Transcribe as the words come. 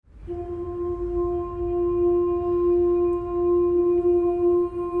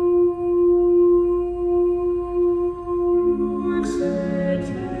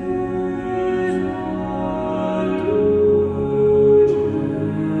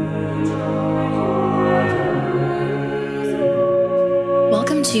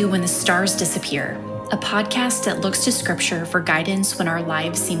to When the Stars Disappear, a podcast that looks to Scripture for guidance when our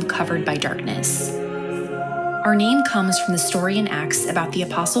lives seem covered by darkness. Our name comes from the story in Acts about the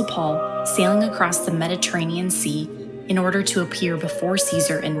Apostle Paul sailing across the Mediterranean Sea in order to appear before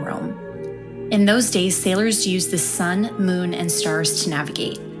Caesar in Rome. In those days, sailors used the sun, moon, and stars to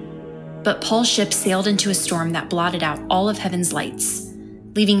navigate. But Paul's ship sailed into a storm that blotted out all of heaven's lights,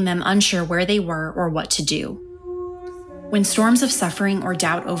 leaving them unsure where they were or what to do. When storms of suffering or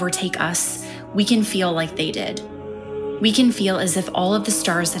doubt overtake us, we can feel like they did. We can feel as if all of the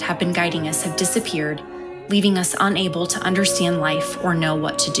stars that have been guiding us have disappeared, leaving us unable to understand life or know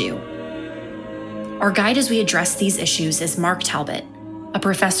what to do. Our guide as we address these issues is Mark Talbot, a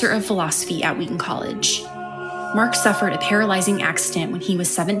professor of philosophy at Wheaton College. Mark suffered a paralyzing accident when he was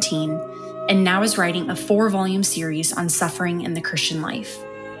 17 and now is writing a 4-volume series on suffering in the Christian life.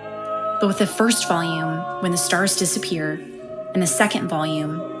 Both the first volume, When the Stars Disappear, and the second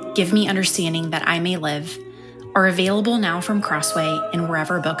volume, Give Me Understanding That I May Live, are available now from Crossway and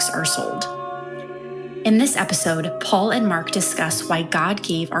wherever books are sold. In this episode, Paul and Mark discuss why God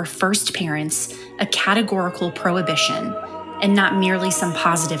gave our first parents a categorical prohibition and not merely some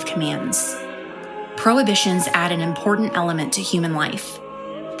positive commands. Prohibitions add an important element to human life.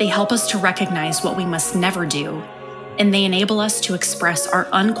 They help us to recognize what we must never do, and they enable us to express our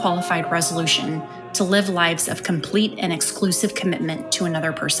unqualified resolution to live lives of complete and exclusive commitment to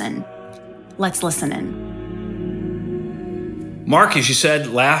another person. Let's listen in. Mark, as you said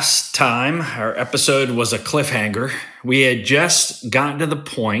last time, our episode was a cliffhanger. We had just gotten to the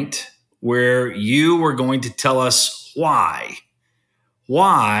point where you were going to tell us why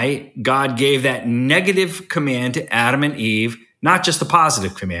God gave that negative command to Adam and Eve, not just the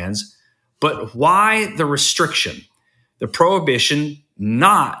positive commands, but why the restriction, the prohibition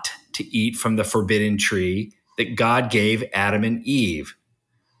not to eat from the forbidden tree that God gave Adam and Eve.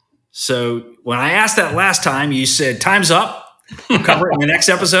 So when I asked that last time, you said, time's up. We'll cover it in the next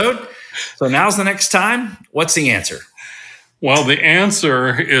episode. So now's the next time. What's the answer? Well, the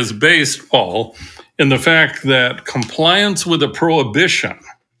answer is based, Paul, in the fact that compliance with a prohibition,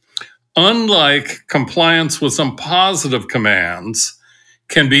 unlike compliance with some positive commands,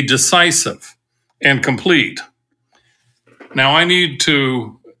 can be decisive and complete. Now, I need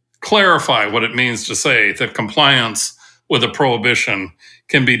to clarify what it means to say that compliance with a prohibition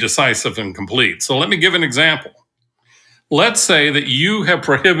can be decisive and complete. So let me give an example. Let's say that you have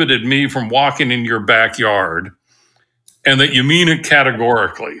prohibited me from walking in your backyard and that you mean it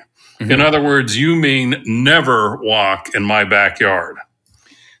categorically. Mm-hmm. In other words, you mean never walk in my backyard.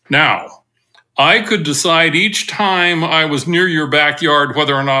 Now, I could decide each time I was near your backyard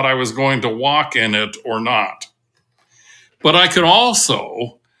whether or not I was going to walk in it or not. But I could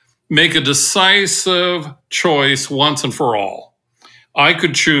also make a decisive choice once and for all. I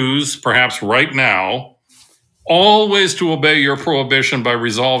could choose, perhaps right now, always to obey your prohibition by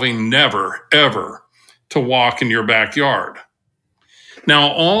resolving never, ever to walk in your backyard.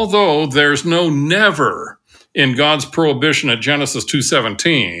 Now, although there's no never in God's prohibition at Genesis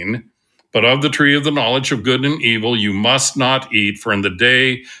 2:17, but of the tree of the knowledge of good and evil you must not eat, for in the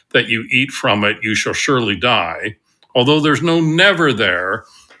day that you eat from it you shall surely die. Although there's no never there,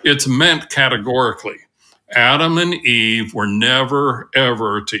 it's meant categorically. Adam and Eve were never,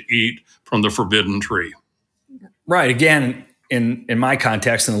 ever to eat from the forbidden tree. Right. Again, in my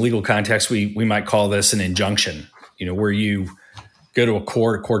context, in the legal context, we might call this an injunction, where you go to a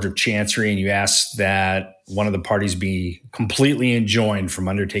court of chancery, and you ask that one of the parties be completely enjoined from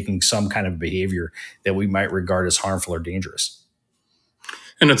undertaking some kind of behavior that we might regard as harmful or dangerous.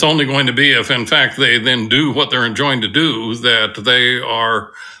 And it's only going to be if, in fact, they then do what they're enjoined to do, that they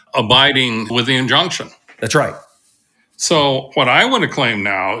are abiding with the injunction. That's right. So what I want to claim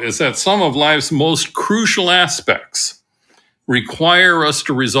now is that some of life's most crucial aspects require us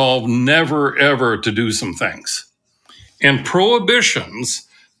to resolve never, ever to do some things. And prohibitions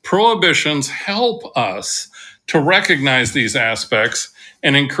help us to recognize these aspects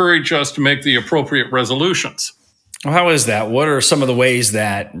and encourage us to make the appropriate resolutions. Well, how is that? What are some of the ways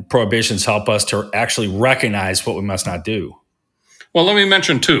that prohibitions help us to actually recognize what we must not do? Well, let me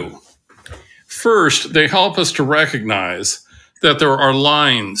mention 2. First, they help us to recognize that there are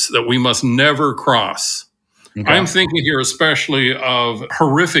lines that we must never cross. Okay. I'm thinking here especially of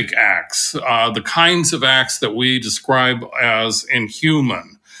horrific acts, the kinds of acts that we describe as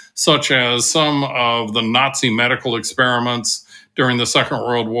inhuman, such as some of the Nazi medical experiments during the Second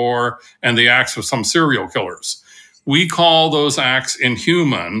World War and the acts of some serial killers. We call those acts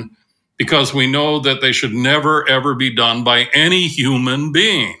inhuman because we know that they should never, ever be done by any human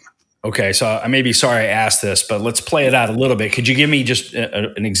being. Okay, so I may be sorry I asked this, but let's play it out a little bit. Could you give me just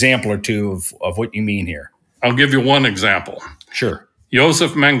an example or two of what you mean here? I'll give you one example. Sure.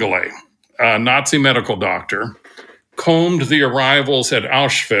 Josef Mengele, a Nazi medical doctor, combed the arrivals at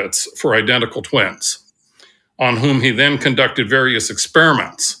Auschwitz for identical twins, on whom he then conducted various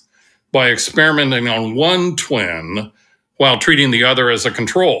experiments by experimenting on one twin while treating the other as a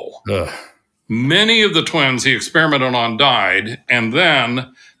control. Ugh. Many of the twins he experimented on died, and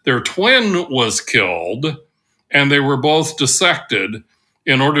then their twin was killed, and they were both dissected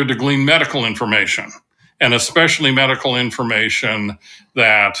in order to glean medical information, and especially medical information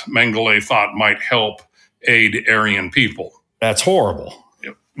that Mengele thought might help aid Aryan people. That's horrible.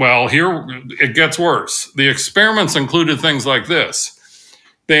 Well, here it gets worse. The experiments included things like this.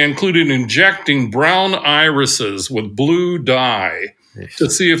 They included injecting brown irises with blue dye to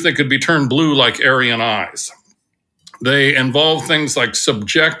see if they could be turned blue like Aryan eyes. They involved things like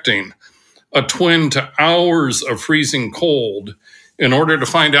subjecting a twin to hours of freezing cold in order to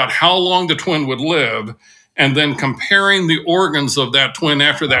find out how long the twin would live, and then comparing the organs of that twin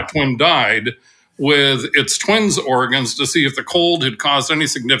after that twin died with its twin's organs to see if the cold had caused any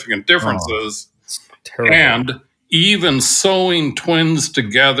significant differences. Terrible. And even sewing twins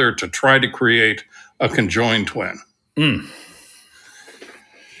together to try to create a conjoined twin.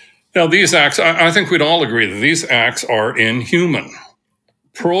 Now, these acts, I think we'd all agree that these acts are inhuman.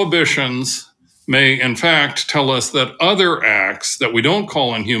 Prohibitions may, in fact, tell us that other acts that we don't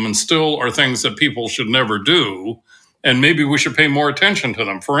call inhuman still are things that people should never do, and maybe we should pay more attention to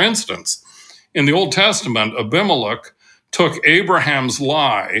them. For instance, in the Old Testament, Abimelech took Abraham's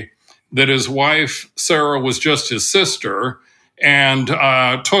lie that his wife, Sarah, was just his sister, and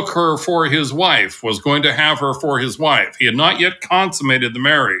took her for his wife, was going to have her for his wife. He had not yet consummated the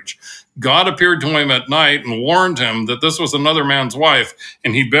marriage. God appeared to him at night and warned him that this was another man's wife,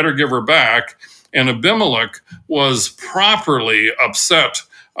 and he'd better give her back. And Abimelech was properly upset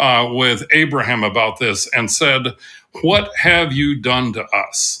with Abraham about this and said, "What have you done to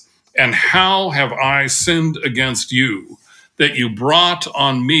us? And how have I sinned against you, that you brought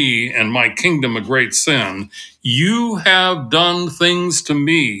on me and my kingdom a great sin? You have done things to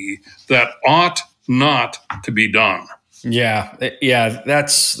me that ought not to be done." Yeah,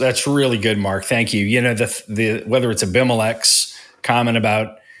 that's really good, Mark. Thank you. You know, the whether it's Abimelech's comment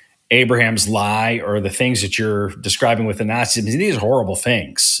about Abraham's lie or the things that you're describing with the Nazis, these are horrible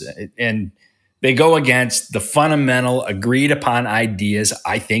things, and they go against the fundamental agreed upon ideas,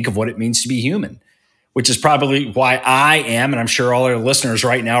 I think, of what it means to be human, which is probably why I am, and I'm sure all our listeners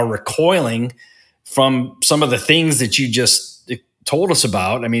right now, are recoiling from some of the things that you just told us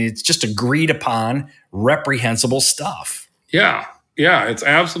about. I mean, it's just agreed upon, reprehensible stuff. Yeah, it's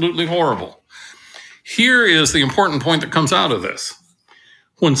absolutely horrible. Here is the important point that comes out of this.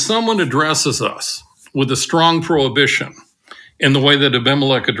 When someone addresses us with a strong prohibition in the way that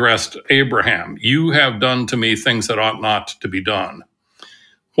Abimelech addressed Abraham, "You have done to me things that ought not to be done,"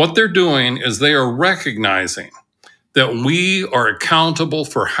 what they're doing is they are recognizing that we are accountable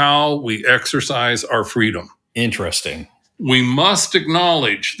for how we exercise our freedom. Interesting. We must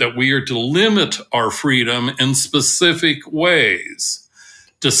acknowledge that we are to limit our freedom in specific ways.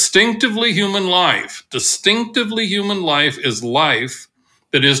 Distinctively human life is life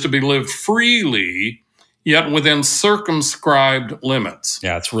that is to be lived freely, yet within circumscribed limits.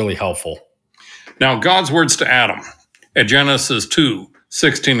 Yeah, it's really helpful. Now, God's words to Adam at Genesis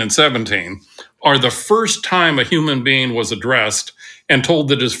 2:16 and 17 are the first time a human being was addressed and told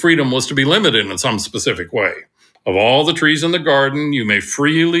that his freedom was to be limited in some specific way. "Of all the trees in the garden you may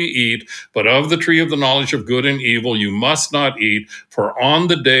freely eat, but of the tree of the knowledge of good and evil you must not eat, for on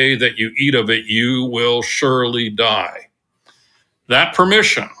the day that you eat of it you will surely die." That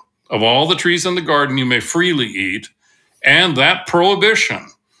permission, "of all the trees in the garden you may freely eat," and that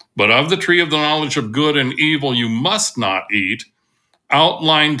prohibition, "but of the tree of the knowledge of good and evil you must not eat,"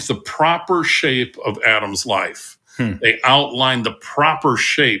 outlined the proper shape of Adam's life. They outlined the proper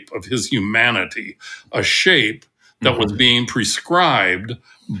shape of his humanity, a shape that was being prescribed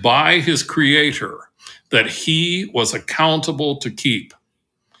by his creator that he was accountable to keep.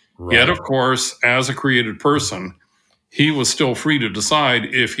 Right. Yet, of course, as a created person, he was still free to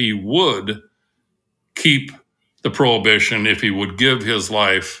decide if he would keep the prohibition, if he would give his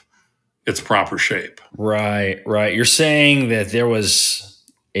life its proper shape. Right. You're saying that there was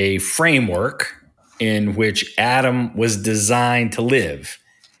a framework in which Adam was designed to live.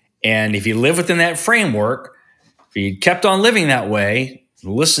 And if he lived within that framework, if he kept on living that way,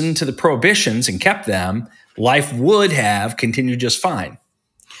 listened to the prohibitions and kept them, life would have continued just fine.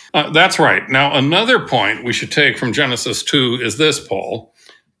 That's right. Now, another point we should take from Genesis 2 is this, Paul.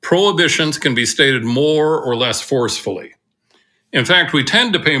 prohibitions can be stated more or less forcefully. In fact, we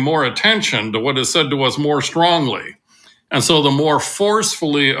tend to pay more attention to what is said to us more strongly. And so the more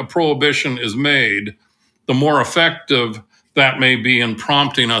forcefully a prohibition is made, the more effective that may be in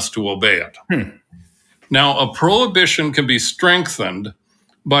prompting us to obey it. Now, a prohibition can be strengthened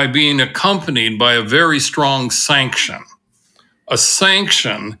by being accompanied by a very strong sanction. A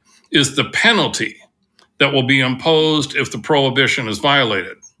sanction is the penalty that will be imposed if the prohibition is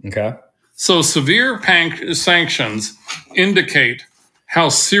violated. Okay. So severe sanctions indicate how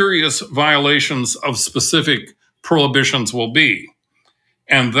serious violations of specific prohibitions will be.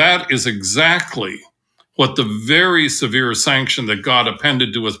 And that is exactly what the very severe sanction that God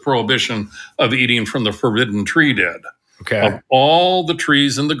appended to his prohibition of eating from the forbidden tree did. Okay. Of all the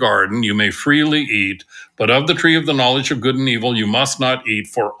trees in the garden you may freely eat, but of the tree of the knowledge of good and evil you must not eat,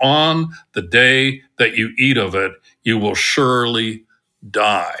 for on the day that you eat of it, you will surely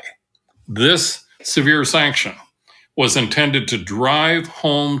die. This severe sanction was intended to drive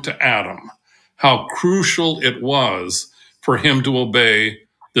home to Adam how crucial it was for him to obey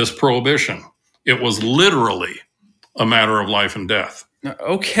this prohibition. It was literally a matter of life and death.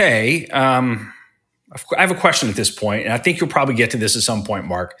 Okay. I have a question at this point, and I think you'll probably get to this at some point,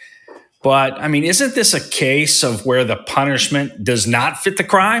 Mark. But, I mean, isn't this a case of where the punishment does not fit the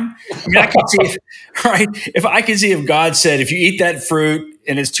crime? I mean, I can see, if I can see if God said, if you eat that fruit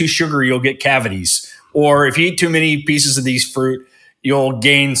and it's too sugary, you'll get cavities. Or if you eat too many pieces of these fruit, you'll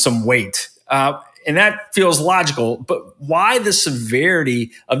gain some weight. And that feels logical. But why the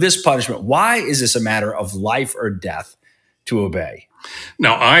severity of this punishment? Why is this a matter of life or death to obey?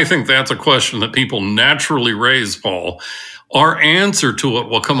 Now, I think that's a question that people naturally raise, Paul. Our answer to it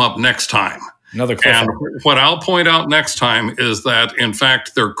will come up next time. Another cliffhanger. And what I'll point out next time is that, in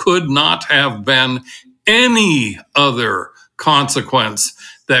fact, there could not have been any other consequence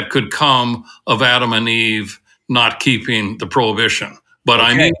that could come of Adam and Eve not keeping the prohibition. But okay.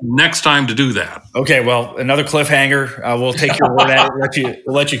 I need next time to do that. Okay, well, another cliffhanger. We'll take your word at it.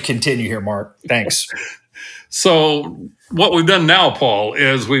 We'll let you continue here, Mark. Thanks. So what we've done now, Paul,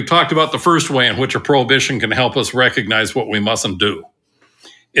 is we've talked about the first way in which a prohibition can help us recognize what we mustn't do.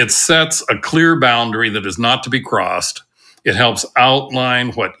 It sets a clear boundary that is not to be crossed. It helps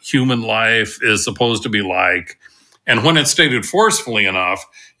outline what human life is supposed to be like. And when it's stated forcefully enough,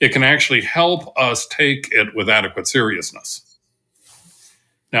 it can actually help us take it with adequate seriousness.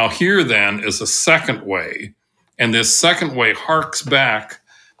 Now, here then is a second way, and this second way harks back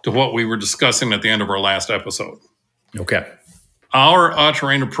to what we were discussing at the end of our last episode. Okay. Our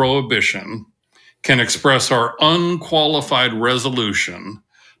uttering a prohibition can express our unqualified resolution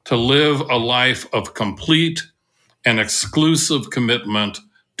to live a life of complete and exclusive commitment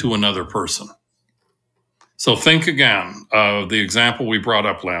to another person. So think again of the example we brought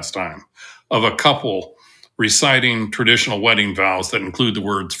up last time of a couple reciting traditional wedding vows that include the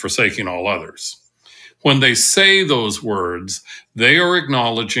words forsaking all others. When they say those words, they are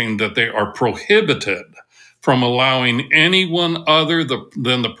acknowledging that they are prohibited from allowing anyone other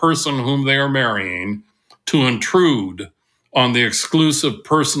than the person whom they are marrying to intrude on the exclusive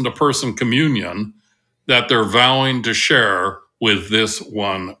person-to-person communion that they're vowing to share with this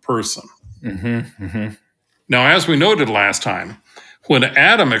one person. Mm-hmm, mm-hmm. Now, as we noted last time, when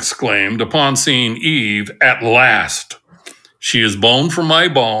Adam exclaimed upon seeing Eve, "At last, she is bone from my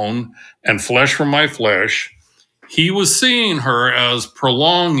bone and flesh from my flesh," he was seeing her as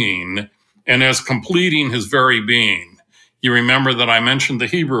prolonging and as completing his very being. You remember that I mentioned the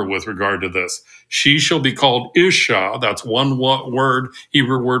Hebrew with regard to this. She shall be called Isha. That's one word,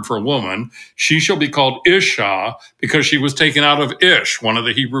 Hebrew word for woman. She shall be called Isha because she was taken out of Ish, one of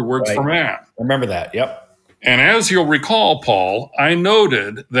the Hebrew words for man. Remember that, yep. And as you'll recall, Paul, I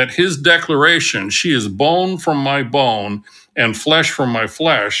noted that his declaration, "she is bone from my bone and flesh from my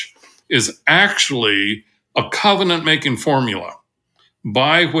flesh," is actually a covenant-making formula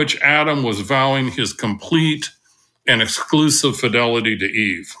by which Adam was vowing his complete and exclusive fidelity to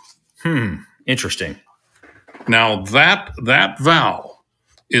Eve. Interesting. Now, that vow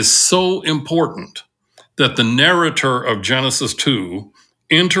is so important that the narrator of Genesis 2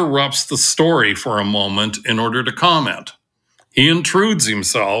 interrupts the story for a moment in order to comment. He intrudes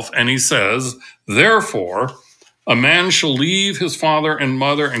himself and he says, "Therefore, a man shall leave his father and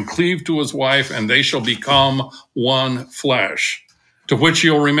mother and cleave to his wife, and they shall become one flesh." To which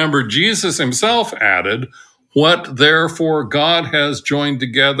you'll remember Jesus himself added, "What therefore God has joined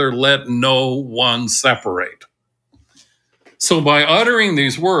together, let no one separate." So by uttering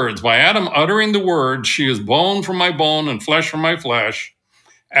these words, by Adam uttering the words, "she is bone from my bone and flesh from my flesh,"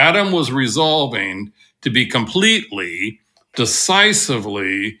 Adam was resolving to be completely,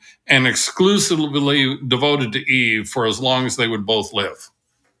 decisively and exclusively devoted to Eve for as long as they would both live.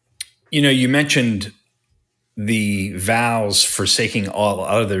 You mentioned the vows forsaking all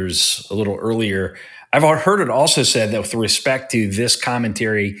others a little earlier. I've heard it also said that with respect to this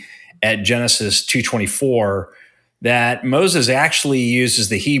commentary at Genesis 2:24, that Moses actually uses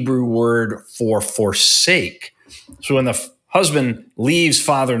the Hebrew word for forsake. So when the husband leaves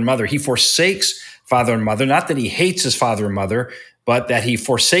father and mother, he forsakes father and mother, not that he hates his father and mother, but that he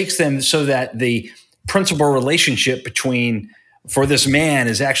forsakes them so that the principal relationship for this man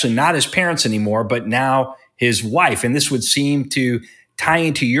is actually not his parents anymore, but now his wife. And this would seem to tie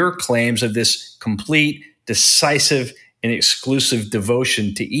into your claims of this complete, decisive, and exclusive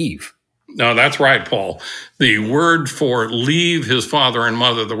devotion to Eve. No, that's right, Paul. The word for leave his father and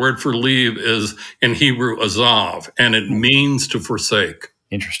mother, the word for leave is in Hebrew azav, and it means to forsake.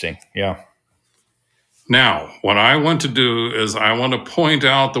 Interesting. Yeah. Now, what I want to do is I want to point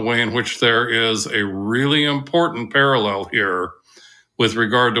out the way in which there is a really important parallel here with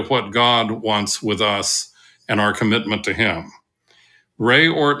regard to what God wants with us and our commitment to him. Ray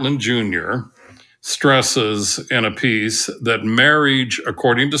Ortlund Jr. stresses in a piece that marriage,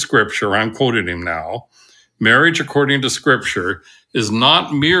 according to Scripture, I'm quoting him now, marriage, according to Scripture, is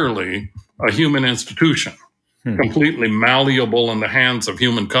not merely a human institution, completely malleable in the hands of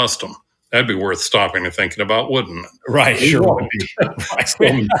human custom. That'd be worth stopping and thinking about, wouldn't it? Right, sure would be.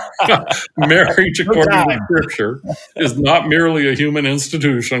 Marriage, according to Scripture, is not merely a human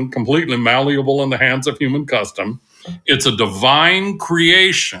institution, completely malleable in the hands of human custom. It's a divine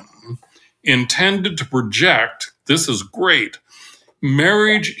creation intended to project, this is great,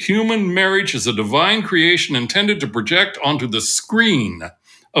 human marriage is a divine creation intended to project onto the screen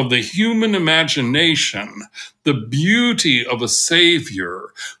of the human imagination the beauty of a Savior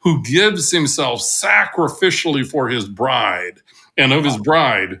who gives himself sacrificially for his bride, and of his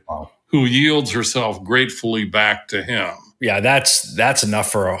bride who yields herself gratefully back to him. Yeah, that's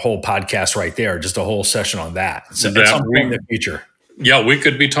enough for a whole podcast right there, just a whole session on that. So at some point in the future. Yeah, we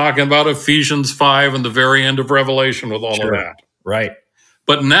could be talking about Ephesians 5 and the very end of Revelation with all of that. Right.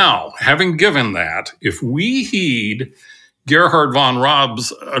 But now, having given that, if we heed Gerhard von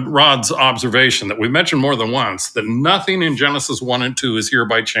Rod's observation that we mentioned more than once, that nothing in Genesis 1 and 2 is here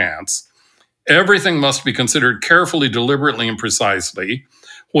by chance, everything must be considered carefully, deliberately, and precisely.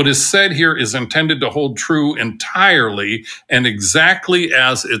 What is said here is intended to hold true entirely and exactly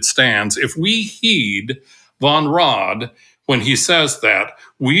as it stands. If we heed von Rod when he says that,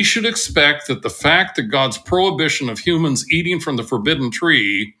 we should expect that the fact that God's prohibition of humans eating from the forbidden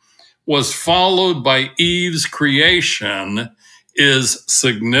tree was followed by Eve's creation is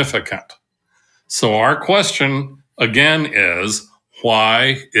significant. So our question again is,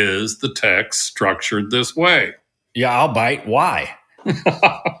 why is the text structured this way? Yeah, I'll bite. Why?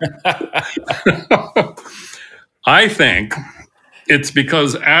 I think it's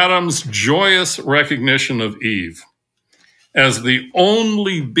because Adam's joyous recognition of Eve as the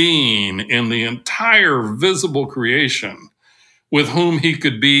only being in the entire visible creation with whom he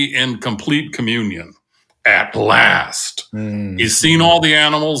could be in complete communion. At last. He's seen all the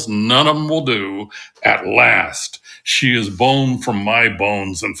animals, none of them will do. At last. She is bone from my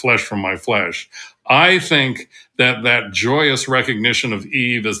bones and flesh from my flesh. I think that joyous recognition of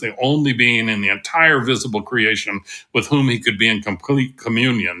Eve as the only being in the entire visible creation with whom he could be in complete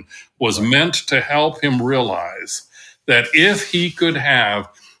communion was meant to help him realize that if he could have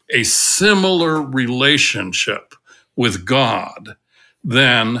a similar relationship with God,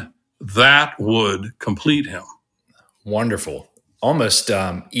 then that would complete him. Wonderful. Almost,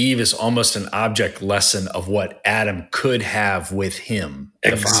 Eve is almost an object lesson of what Adam could have with him.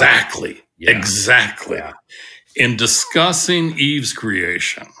 Exactly. Exactly. Yeah. In discussing Eve's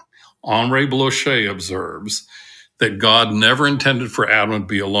creation, Henri Blocher observes that God never intended for Adam to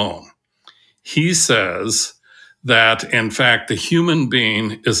be alone. He says that, in fact, the human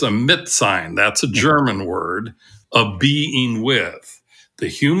being is a Mitsein. That's a German word, a being with. The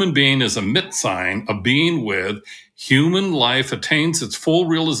human being is a Mitsein, a being with. Human life attains its full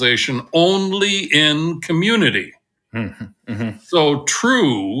realization only in community. So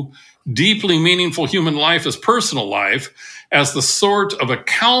true, deeply meaningful human life is personal life, as the sort of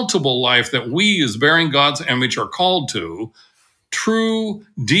accountable life that we as bearing God's image are called to. True,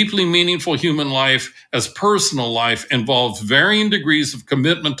 deeply meaningful human life as personal life involves varying degrees of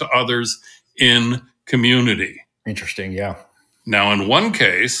commitment to others in community. Interesting, yeah. Now, in one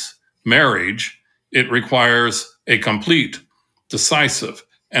case, marriage, it requires a complete, decisive,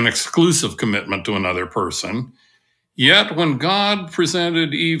 and exclusive commitment to another person. Yet, when God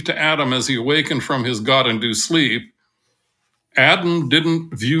presented Eve to Adam as he awakened from his God-induced sleep, Adam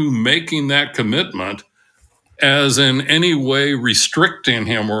didn't view making that commitment as in any way restricting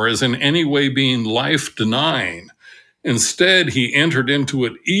him or as in any way being life-denying. Instead, he entered into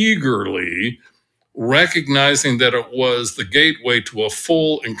it eagerly, recognizing that it was the gateway to a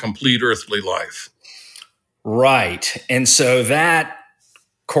full and complete earthly life. Right. And so that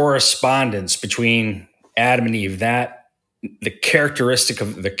correspondence between Adam and Eve, that the character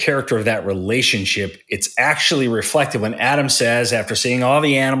of that relationship, it's actually reflected when Adam says, after seeing all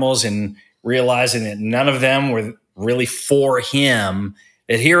the animals and realizing that none of them were really for him,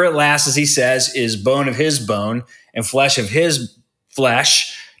 that here at last, as he says, is bone of his bone and flesh of his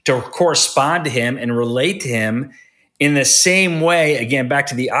flesh, to correspond to him and relate to him in the same way, again, back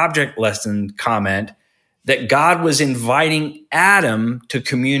to the object lesson comment, that God was inviting Adam to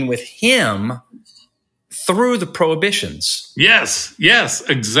commune with him through the prohibitions. Yes,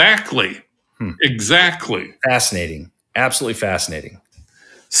 exactly. Exactly. Fascinating. Absolutely fascinating.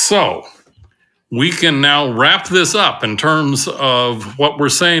 So we can now wrap this up in terms of what we're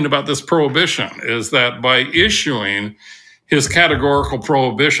saying about this prohibition, is that by issuing his categorical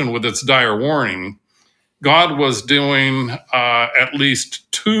prohibition with its dire warning, God was doing at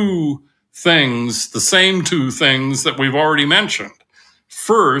least two things, the same two things that we've already mentioned.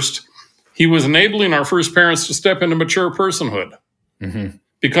 First, he was enabling our first parents to step into mature personhood. Mm-hmm.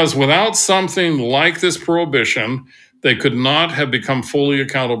 Because without something like this prohibition, they could not have become fully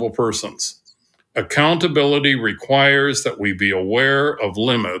accountable persons. Accountability requires that we be aware of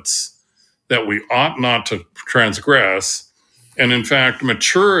limits that we ought not to transgress. And in fact,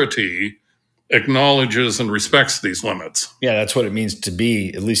 maturity acknowledges and respects these limits. Yeah, that's what it means to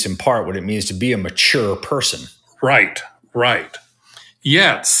be, at least in part, what it means to be a mature person. Right.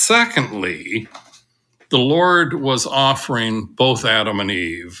 Yet, secondly, the Lord was offering both Adam and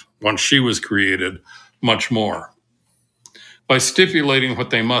Eve, once she was created, much more. By stipulating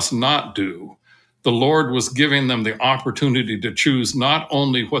what they must not do, the Lord was giving them the opportunity to choose not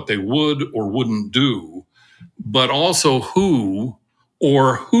only what they would or wouldn't do, but also who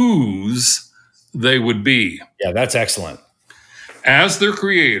or whose they would be. Yeah, that's excellent. As their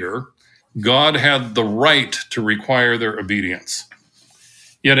creator, God had the right to require their obedience.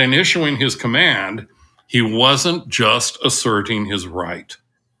 Yet in issuing his command, he wasn't just asserting his right.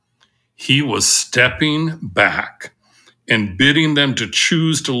 He was stepping back and bidding them to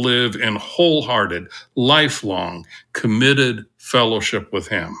choose to live in wholehearted, lifelong, committed fellowship with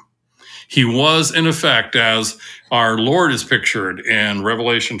him. He was, in effect, as our Lord is pictured in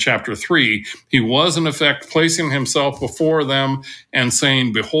Revelation chapter 3, he was, in effect, placing himself before them and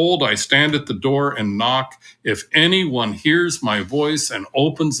saying, "Behold, I stand at the door and knock. If anyone hears my voice and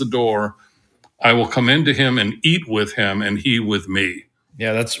opens the door, I will come into him and eat with him and he with me."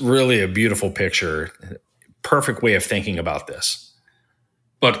 Yeah, that's really a beautiful picture. Perfect way of thinking about this.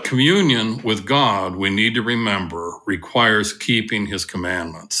 But communion with God, we need to remember, requires keeping his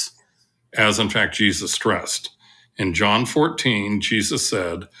commandments, as in fact Jesus stressed. In John 14, Jesus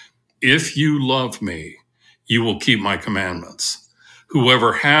said, "If you love me, you will keep my commandments.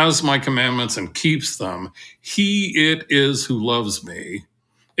 Whoever has my commandments and keeps them, he it is who loves me.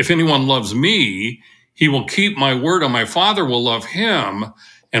 If anyone loves me, he will keep my word, and my Father will love him,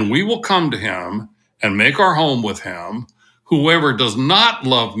 and we will come to him and make our home with him. Whoever does not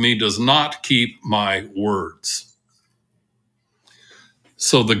love me does not keep my words."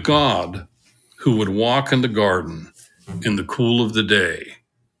 So the God who would walk in the garden in the cool of the day,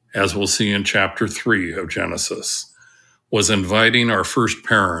 as we'll see in chapter 3 of Genesis, was inviting our first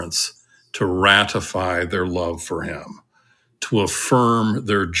parents to ratify their love for him, to affirm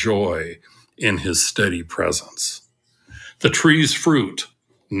their joy in his steady presence. The tree's fruit,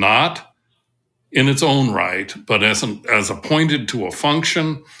 not in its own right, but as appointed to a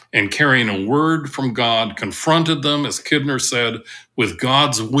function and carrying a word from God, confronted them, as Kidner said, with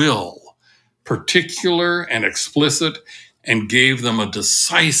God's will, particular and explicit, and gave them a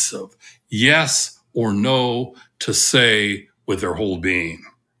decisive yes or no to say with their whole being.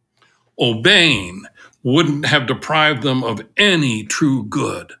 Obeying wouldn't have deprived them of any true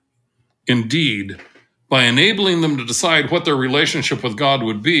good. Indeed, by enabling them to decide what their relationship with God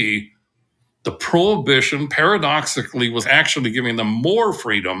would be, the prohibition, paradoxically, was actually giving them more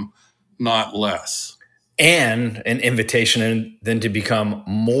freedom, not less. And an invitation then to become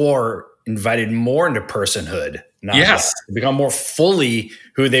invited more into personhood, not less. To become more fully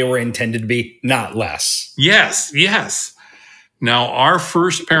who they were intended to be, not less. Yes. Now, our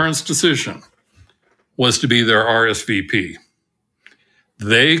first parents' decision was to be their RSVP.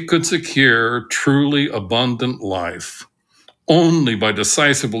 They could secure truly abundant life only by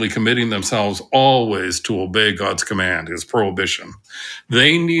decisively committing themselves always to obey God's command, his prohibition.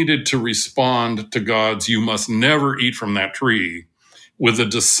 They needed to respond to God's "you must never eat from that tree" with a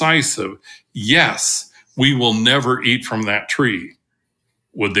decisive, "yes, we will never eat from that tree."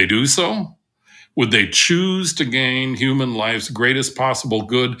 Would they do so? Would they choose to gain human life's greatest possible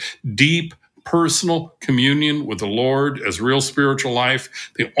good, deep personal communion with the Lord as real spiritual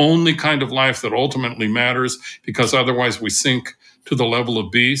life, the only kind of life that ultimately matters, because otherwise we sink to the level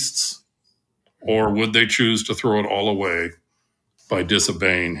of beasts? Or would they choose to throw it all away by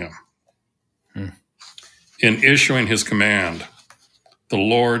disobeying him? In issuing his command, the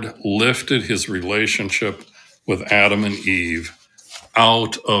Lord lifted his relationship with Adam and Eve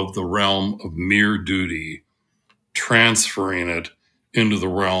out of the realm of mere duty, transferring it into the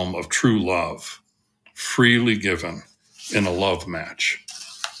realm of true love, freely given in a love match.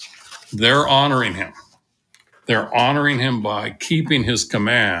 They're honoring him. They're honoring him by keeping his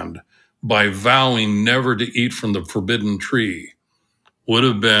command, by vowing never to eat from the forbidden tree. Would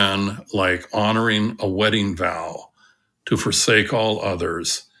have been like honoring a wedding vow to forsake all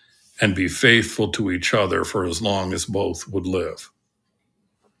others and be faithful to each other for as long as both would live.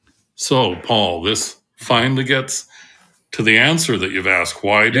 So, Paul, this finally gets to the answer that you've asked.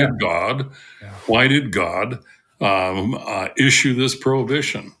 Why did God issue this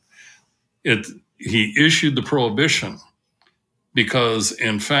prohibition? He issued the prohibition because,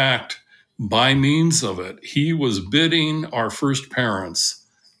 in fact, by means of it, he was bidding our first parents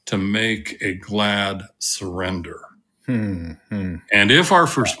to make a glad surrender. And if our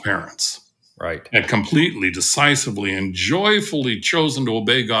first parents had completely, decisively, and joyfully chosen to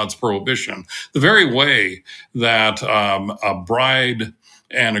obey God's prohibition, the very way that a bride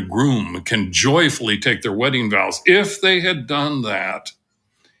and a groom can joyfully take their wedding vows, if they had done that,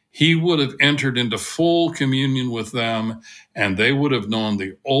 he would have entered into full communion with them, and they would have known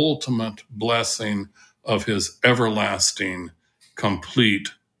the ultimate blessing of his everlasting, complete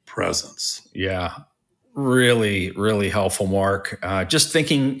presence. Yeah. Really, really helpful, Mark. Just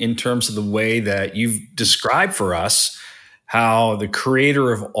thinking in terms of the way that you've described for us how the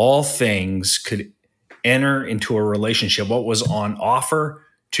creator of all things could enter into a relationship, what was on offer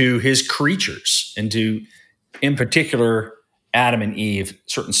to his creatures, and to, in particular, Adam and Eve,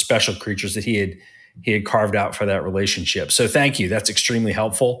 certain special creatures that he had carved out for that relationship. So thank you. That's extremely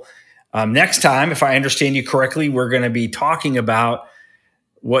helpful. Next time, if I understand you correctly, we're going to be talking about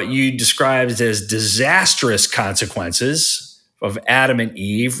what you described as disastrous consequences of Adam and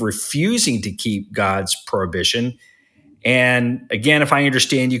Eve refusing to keep God's prohibition. And again, if I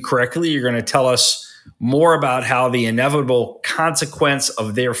understand you correctly, you're going to tell us more about how the inevitable consequence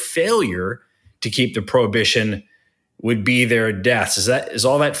of their failure to keep the prohibition would be their deaths. Is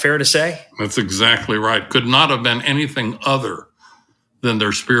all that fair to say? That's exactly right. Could not have been anything other than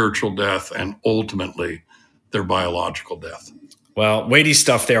their spiritual death and ultimately their biological death. Well, weighty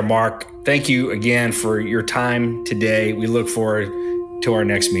stuff there, Mark. Thank you again for your time today. We look forward to our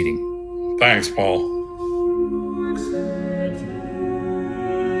next meeting. Thanks, Paul.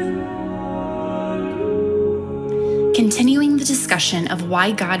 Continuing the discussion of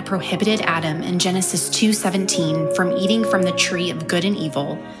why God prohibited Adam in Genesis 2:17 from eating from the tree of good and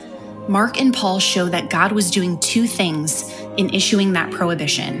evil, Mark and Paul show that God was doing two things in issuing that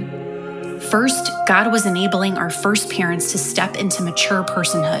prohibition. First, God was enabling our first parents to step into mature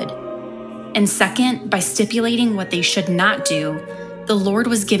personhood. And second, by stipulating what they should not do, the Lord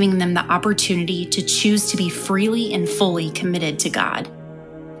was giving them the opportunity to choose to be freely and fully committed to God.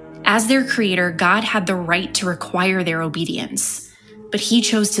 As their creator, God had the right to require their obedience, but he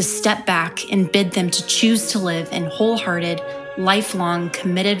chose to step back and bid them to choose to live in wholehearted, lifelong,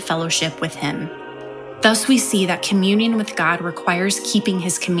 committed fellowship with him. Thus, we see that communion with God requires keeping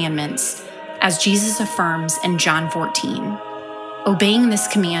his commandments, as Jesus affirms in John 14. Obeying this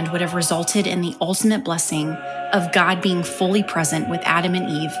command would have resulted in the ultimate blessing of God being fully present with Adam and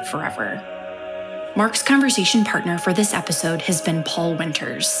Eve forever. Mark's conversation partner for this episode has been Paul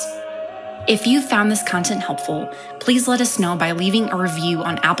Winters. If you found this content helpful, please let us know by leaving a review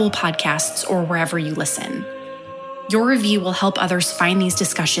on Apple Podcasts or wherever you listen. Your review will help others find these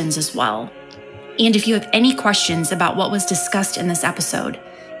discussions as well. And if you have any questions about what was discussed in this episode,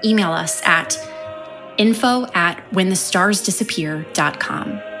 email us at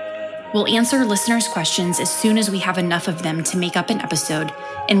info@whenthestarsdisappear.com. We'll answer listeners' questions as soon as we have enough of them to make up an episode,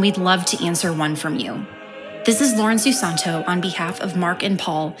 and we'd love to answer one from you. This is Lauren Susanto on behalf of Mark and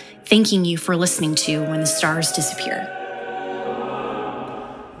Paul, thanking you for listening to When the Stars Disappear.